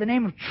everyone for the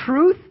name of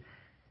truth,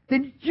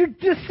 then you're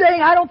just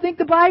saying, I don't think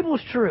the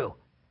Bible's true.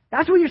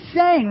 That's what you're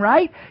saying,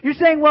 right? You're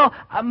saying, well,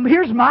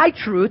 here's my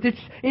truth.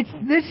 It's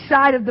this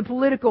side of the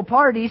political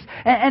parties,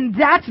 and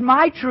that's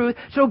my truth.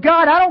 So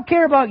God, I don't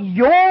care about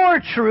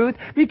your truth,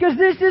 because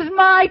this is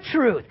my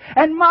truth.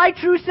 And my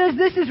truth says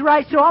this is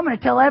right, so I'm going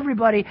to tell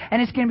everybody,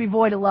 and it's going to be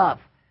void of love.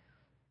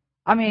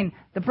 I mean,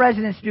 the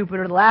president's stupid,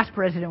 or the last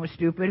president was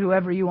stupid,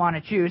 whoever you want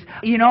to choose.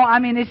 You know, I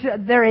mean,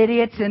 they're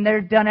idiots, and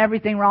they've done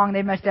everything wrong,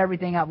 they've messed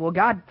everything up. Well,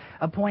 God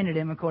appointed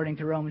him according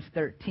to Romans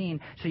 13,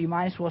 so you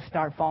might as well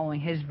start following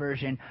his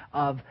version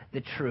of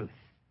the truth.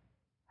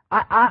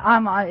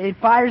 It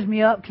fires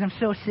me up because I'm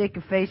so sick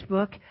of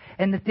Facebook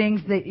and the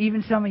things that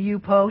even some of you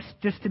post,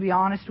 just to be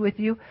honest with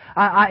you.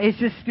 It's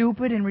just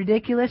stupid and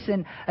ridiculous,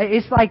 and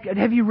it's like,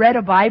 have you read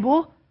a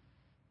Bible?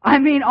 I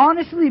mean,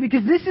 honestly,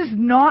 because this is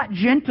not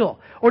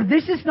gentle, or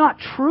this is not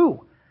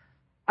true.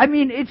 I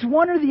mean, it's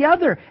one or the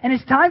other. And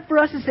it's time for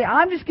us to say,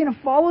 I'm just going to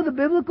follow the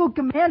biblical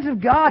commands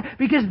of God,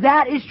 because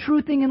that is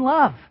truthing in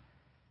love.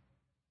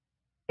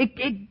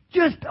 It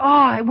just,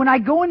 when I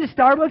go into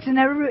Starbucks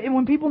and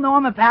when people know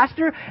I'm a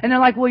pastor and they're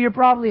like, well, you're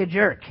probably a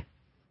jerk.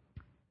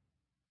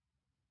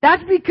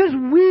 That's because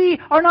we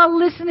are not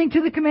listening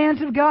to the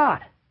commands of God.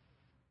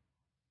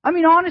 I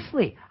mean,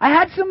 honestly, I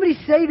had somebody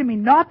say to me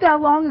not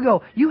that long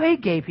ago, you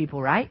hate gay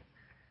people, right?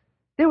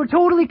 They were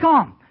totally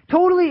calm.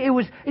 Totally,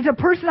 it's a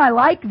person I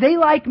like, they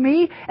like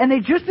me, and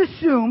they just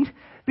assumed,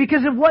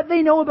 because of what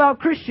they know about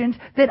Christians,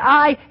 that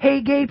I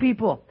hate gay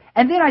people.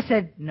 And then I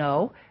said,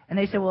 no. And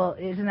they said, well,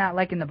 isn't that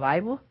like in the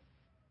Bible?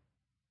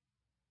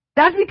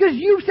 That's because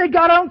you said,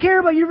 God, I don't care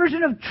about your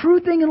version of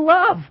truthing and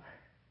love.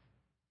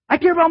 I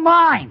care about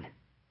mine.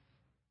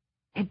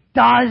 It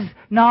does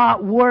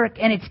not work,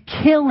 and it's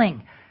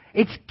killing.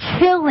 It's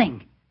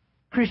killing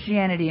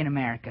Christianity in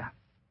America.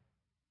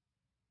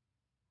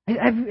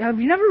 Have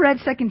you never read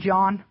 2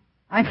 John?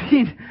 I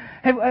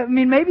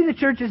mean, maybe the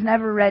church has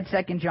never read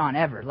 2 John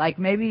ever. Like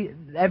maybe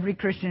every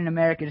Christian in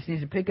America just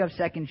needs to pick up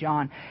 2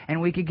 John and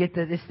we could get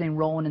this thing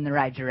rolling in the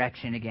right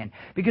direction again.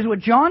 Because what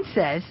John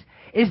says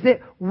is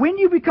that when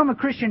you become a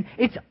Christian,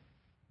 it's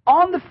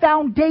on the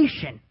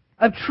foundation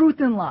of truth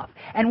and love.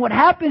 And what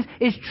happens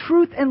is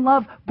truth and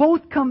love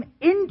both come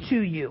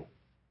into you.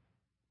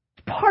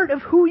 It's part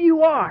of who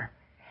you are.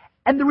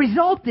 And the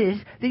result is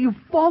that you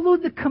follow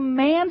the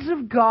commands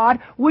of God,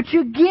 which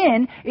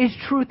again is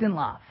truth and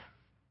love.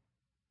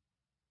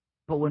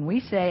 But when we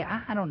say,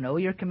 I don't know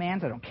your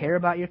commands, I don't care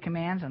about your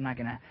commands, I'm not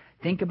going to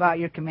think about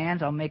your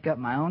commands, I'll make up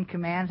my own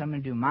commands, I'm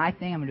going to do my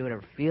thing, I'm going to do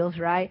whatever feels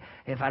right.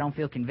 If I don't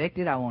feel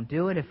convicted, I won't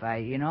do it. If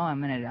I'm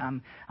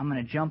going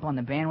to jump on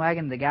the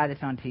bandwagon of the guy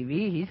that's on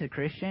TV, he's a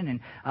Christian,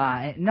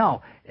 and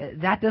no,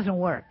 that doesn't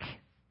work.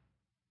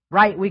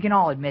 Right? We can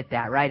all admit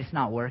that, right? It's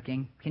not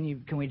working.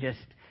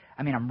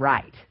 I'm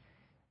right.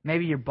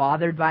 Maybe you're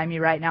bothered by me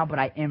right now, but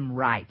I am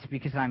right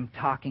because I'm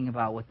talking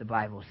about what the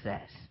Bible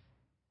says.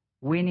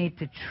 We need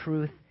to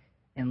truth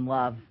and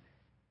love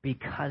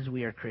because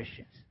we are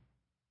Christians.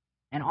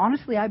 And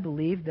honestly, I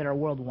believe that our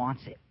world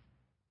wants it.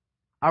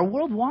 Our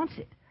world wants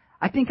it.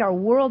 I think our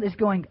world is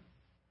going,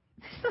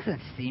 this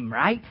doesn't seem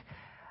right.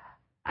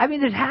 I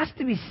mean, there has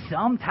to be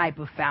some type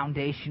of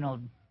foundational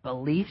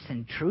beliefs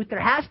and truth. There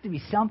has to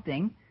be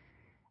something.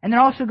 And they're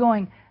also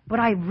going, but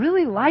I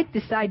really like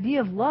this idea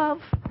of love.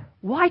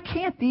 Why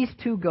can't these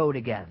two go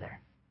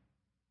together?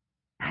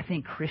 I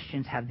think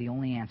Christians have the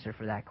only answer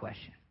for that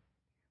question.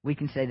 We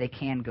can say they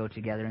can go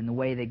together, and the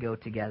way they go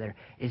together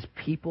is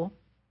people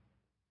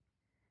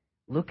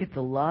look at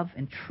the love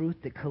and truth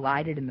that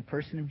collided in the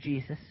person of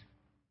Jesus.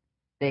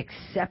 They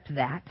accept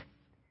that.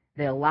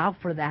 They allow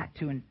for that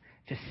to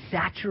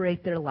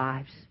saturate their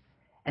lives.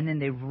 And then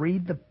they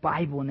read the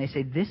Bible and they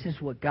say, this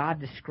is what God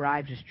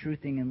describes as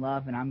truthing and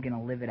love, and I'm going to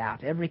live it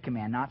out. Every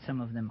command, not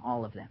some of them,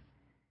 all of them.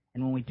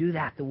 And when we do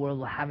that, the world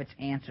will have its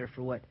answer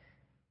for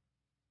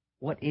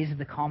what is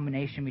the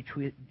combination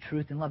between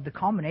truth and love. The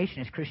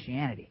combination is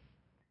Christianity.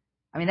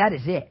 I mean, that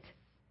is it.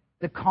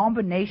 The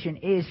combination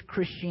is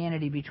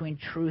Christianity between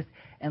truth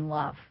and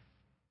love.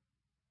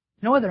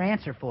 No other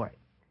answer for it.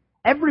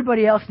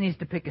 Everybody else needs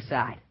to pick a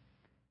side.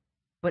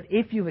 But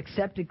if you've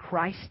accepted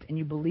Christ and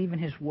you believe in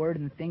His Word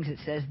and the things it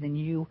says, then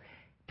you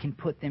can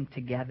put them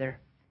together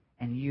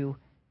and you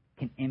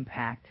can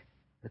impact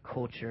the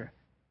culture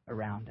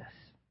around us.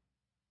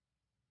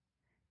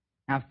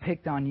 Now, I've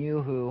picked on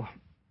you who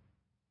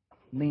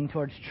lean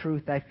towards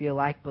truth, I feel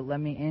like, but let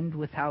me end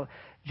with how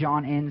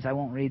John ends. I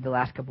won't read the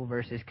last couple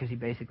verses because he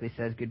basically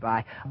says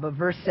goodbye. But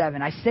verse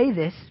 7, I say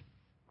this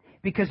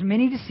because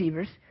many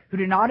deceivers who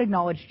do not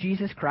acknowledge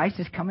Jesus Christ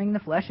as coming in the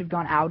flesh have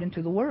gone out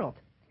into the world.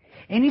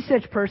 Any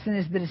such person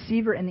is the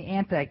deceiver and the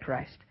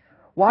Antichrist.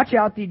 Watch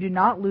out that you do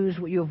not lose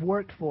what you have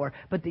worked for,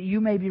 but that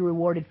you may be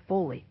rewarded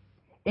fully.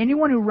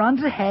 Anyone who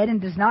runs ahead and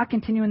does not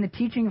continue in the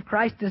teaching of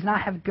Christ does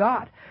not have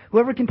God.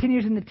 Whoever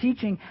continues in the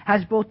teaching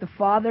has both the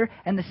Father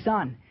and the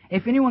Son.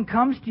 If anyone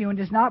comes to you and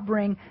does not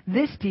bring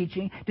this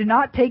teaching, do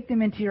not take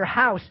them into your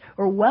house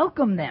or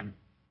welcome them.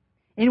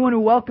 Anyone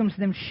who welcomes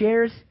them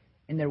shares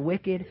in their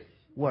wicked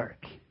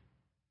work.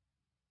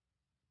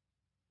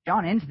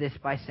 John ends this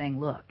by saying,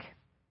 look,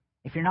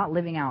 if you're not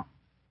living out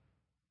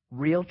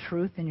real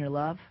truth in your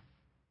love,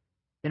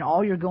 then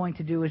all you're going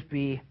to do is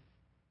be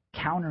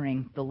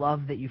countering the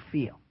love that you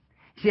feel.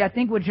 See, I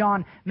think what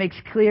John makes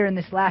clear in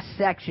this last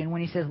section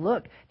when he says,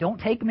 look, don't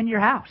take them into your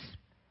house.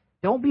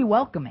 Don't be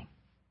welcoming.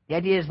 The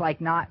idea is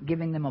like not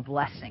giving them a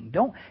blessing.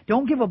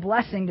 Don't give a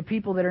blessing to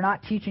people that are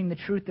not teaching the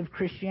truth of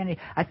Christianity.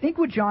 I think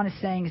what John is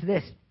saying is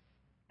this.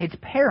 It's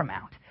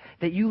paramount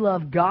that you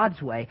love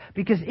God's way,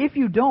 because if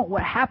you don't,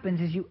 what happens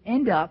is you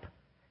end up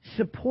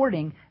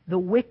supporting the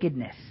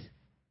wickedness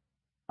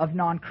of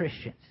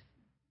non-Christians.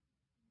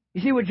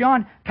 You see, what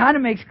John kind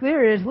of makes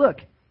clear is,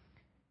 look,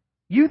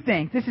 you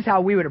think, this is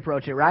how we would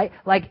approach it, right?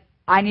 Like,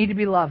 I need to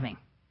be loving.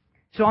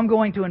 So I'm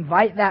going to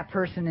invite that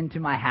person into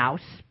my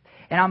house,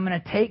 and I'm going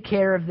to take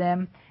care of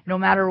them no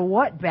matter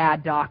what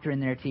bad doctrine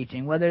they're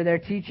teaching, whether they're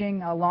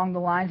teaching along the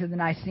lines of the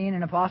Nicene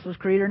and Apostles'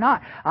 Creed or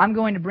not. I'm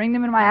going to bring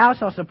them into my house,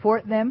 I'll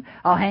support them,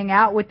 I'll hang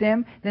out with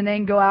them, then they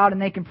can go out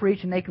and they can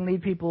preach and they can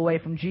lead people away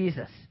from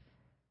Jesus.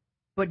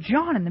 But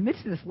John, in the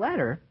midst of this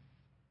letter,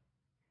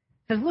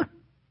 says, look,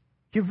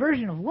 your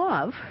version of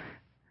love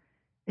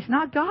is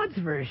not God's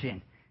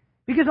version.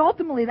 Because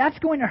ultimately, that's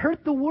going to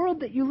hurt the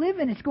world that you live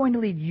in. It's going to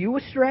lead you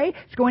astray.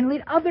 It's going to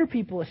lead other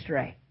people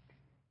astray.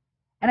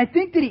 And I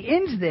think that he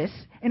ends this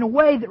in a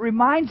way that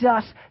reminds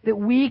us that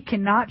we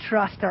cannot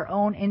trust our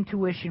own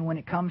intuition when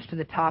it comes to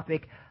the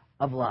topic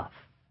of love.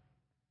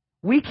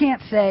 We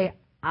can't say,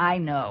 I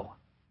know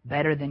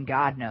better than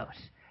God knows.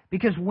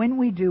 Because when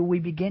we do, we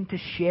begin to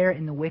share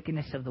in the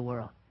wickedness of the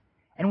world.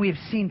 And we have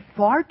seen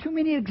far too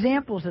many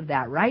examples of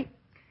that, right?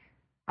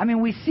 I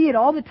mean, we see it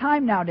all the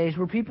time nowadays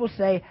where people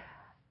say,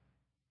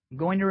 I'm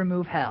going to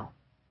remove hell.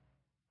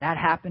 That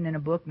happened in a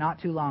book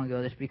not too long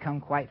ago that's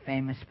become quite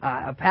famous.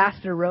 A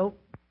pastor wrote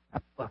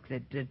a book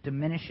that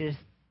diminishes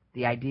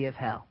the idea of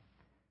hell.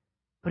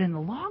 But in the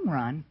long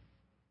run,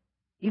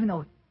 even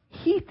though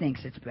he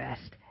thinks it's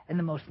best and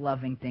the most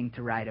loving thing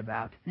to write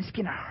about, it's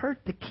going to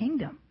hurt the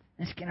kingdom.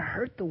 It's going to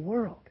hurt the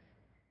world.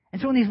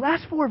 And so in these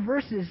last 4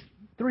 verses,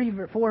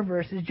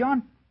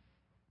 John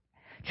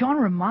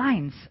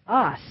reminds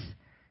us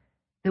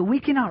that we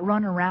cannot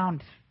run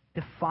around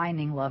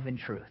defining love and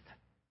truth.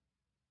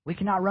 We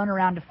cannot run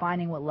around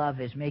defining what love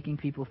is, making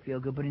people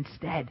feel good, but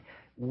instead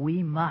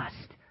we must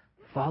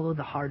follow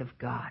the heart of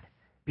God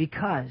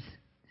because,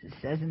 as it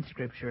says in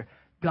Scripture,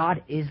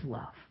 God is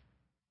love.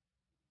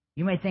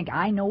 You may think,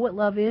 I know what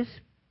love is,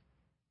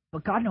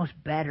 but God knows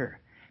better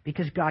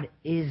because God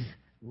is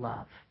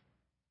love.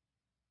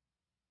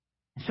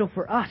 And so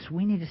for us,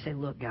 we need to say,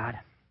 look, God,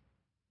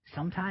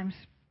 sometimes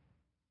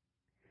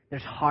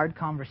there's hard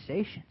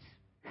conversations.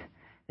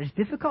 There's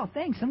difficult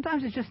things.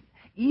 Sometimes it's just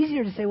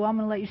easier to say, well, I'm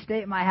going to let you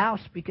stay at my house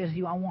because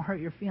I won't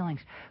hurt your feelings.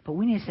 But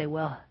we need to say,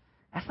 well,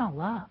 that's not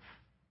love.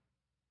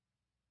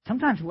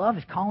 Sometimes love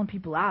is calling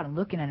people out and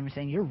looking at them and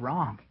saying, you're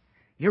wrong.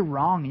 You're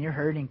wrong and you're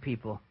hurting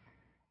people.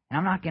 And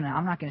I'm not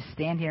going to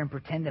stand here and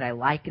pretend that I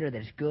like it or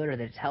that it's good or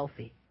that it's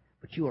healthy.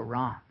 But you are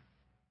wrong.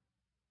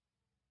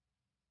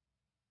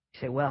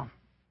 You say, well,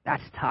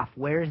 that's tough.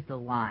 Where's the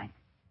line?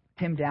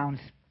 Tim Downs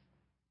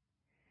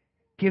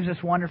gives us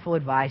wonderful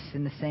advice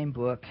in the same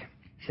book.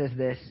 He says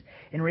this,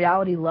 in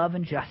reality, love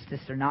and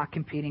justice are not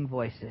competing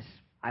voices.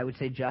 I would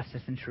say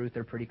justice and truth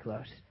are pretty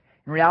close.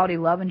 In reality,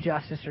 love and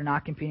justice are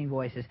not competing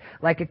voices.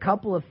 Like a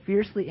couple of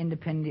fiercely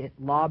independent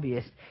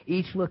lobbyists,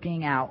 each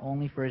looking out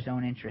only for his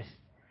own interests.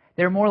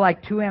 They're more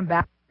like 2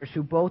 ambassadors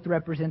who both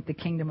represent the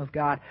kingdom of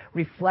God,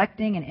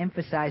 reflecting and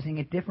emphasizing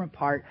a different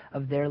part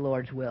of their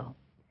Lord's will.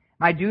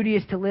 My duty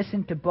is to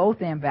listen to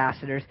both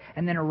ambassadors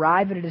and then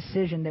arrive at a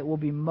decision that will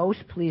be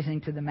most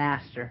pleasing to the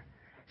master.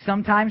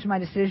 Sometimes my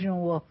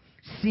decision will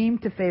seem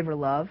to favor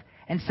love,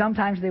 and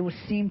sometimes they will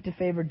seem to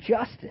favor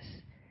justice.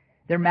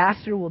 Their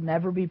master will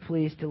never be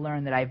pleased to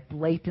learn that I've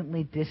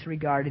blatantly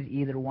disregarded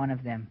either one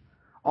of them.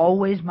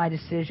 Always my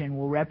decision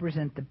will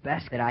represent the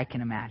best that I can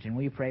imagine.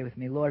 Will you pray with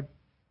me? Lord,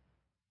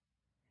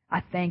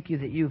 I thank you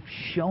that you've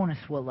shown us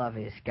what love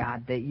is,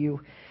 God, that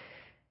you've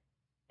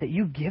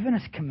given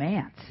us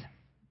commands.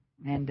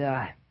 And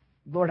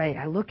Lord,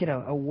 I look at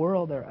a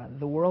world, or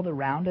the world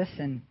around us,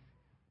 and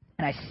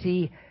I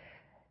see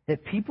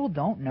that people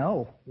don't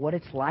know what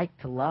it's like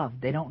to love.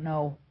 They don't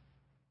know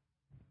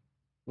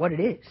what it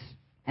is,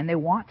 and they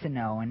want to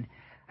know. And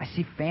I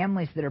see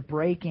families that are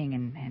breaking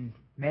and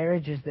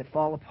marriages that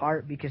fall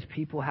apart because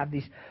people have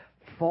these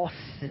false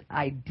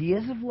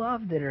ideas of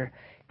love that are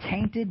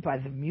tainted by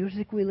the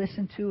music we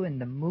listen to and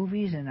the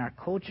movies and our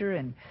culture.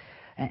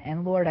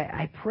 And Lord,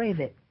 I pray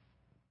that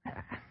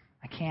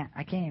I can't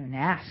even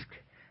ask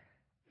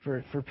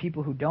for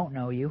people who don't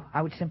know you.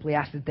 I would simply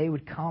ask that they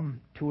would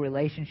come to a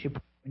relationship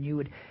and you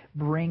would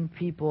bring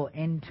people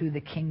into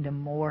the kingdom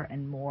more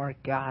and more,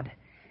 God.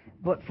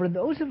 But for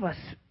those of us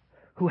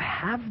who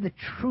have the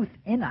truth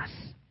in us,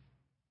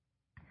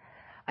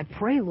 I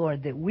pray,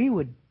 Lord, that we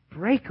would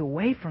break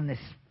away from this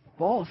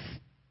false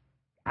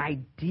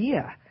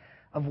idea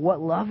of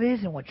what love is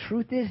and what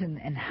truth is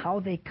and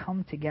how they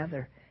come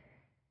together.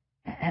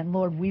 And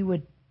Lord, we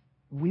would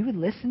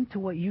listen to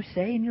what you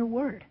say in your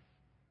word.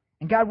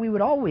 And God, we would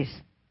always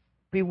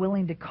be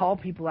willing to call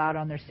people out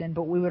on their sin,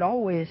 but we would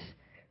always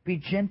be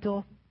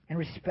gentle and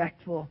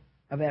respectful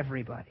of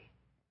everybody.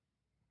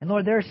 And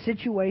Lord, there are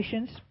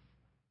situations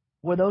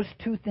where those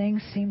two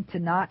things seem to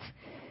not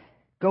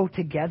go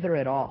together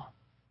at all.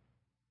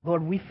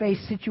 Lord, we face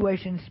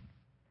situations,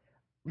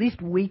 at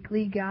least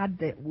weekly, God,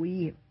 that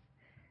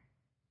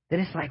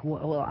it's like,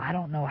 well, I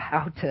don't know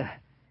how to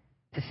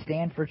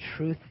stand for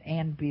truth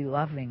and be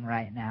loving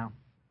right now.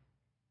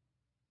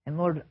 And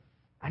Lord,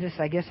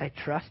 I guess I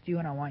trust you,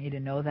 and I want you to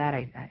know that.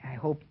 I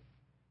hope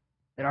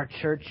that our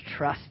church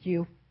trusts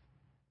you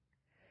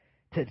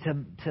to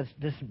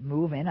just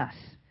move in us,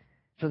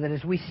 so that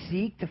as we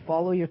seek to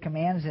follow your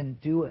commands and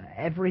do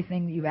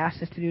everything that you've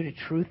asked us to do to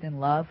truth and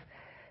love,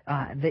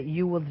 that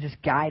you will just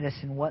guide us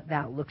in what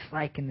that looks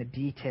like in the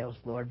details,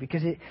 Lord.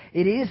 Because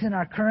it is, in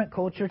our current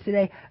culture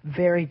today,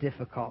 very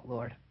difficult,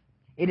 Lord.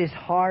 It is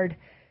hard.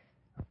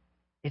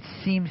 It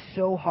seems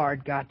so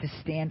hard, God, to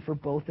stand for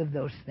both of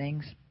those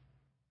things.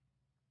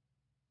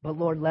 But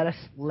Lord, let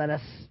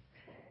us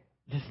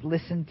just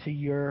listen to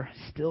your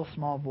still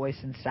small voice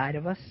inside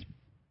of us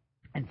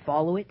and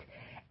follow it.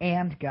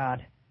 And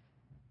God,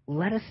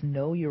 let us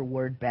know your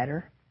word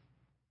better.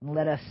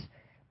 Let us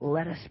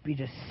be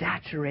just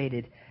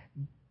saturated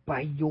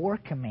by your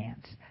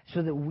commands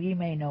so that we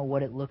may know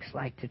what it looks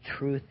like to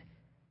truth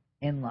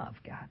in love,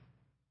 God.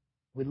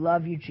 We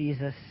love you,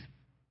 Jesus.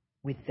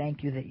 We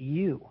thank you that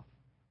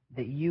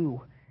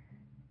you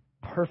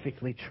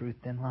perfectly truth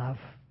in love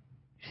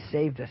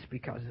saved us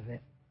because of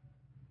it.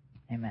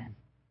 Amen.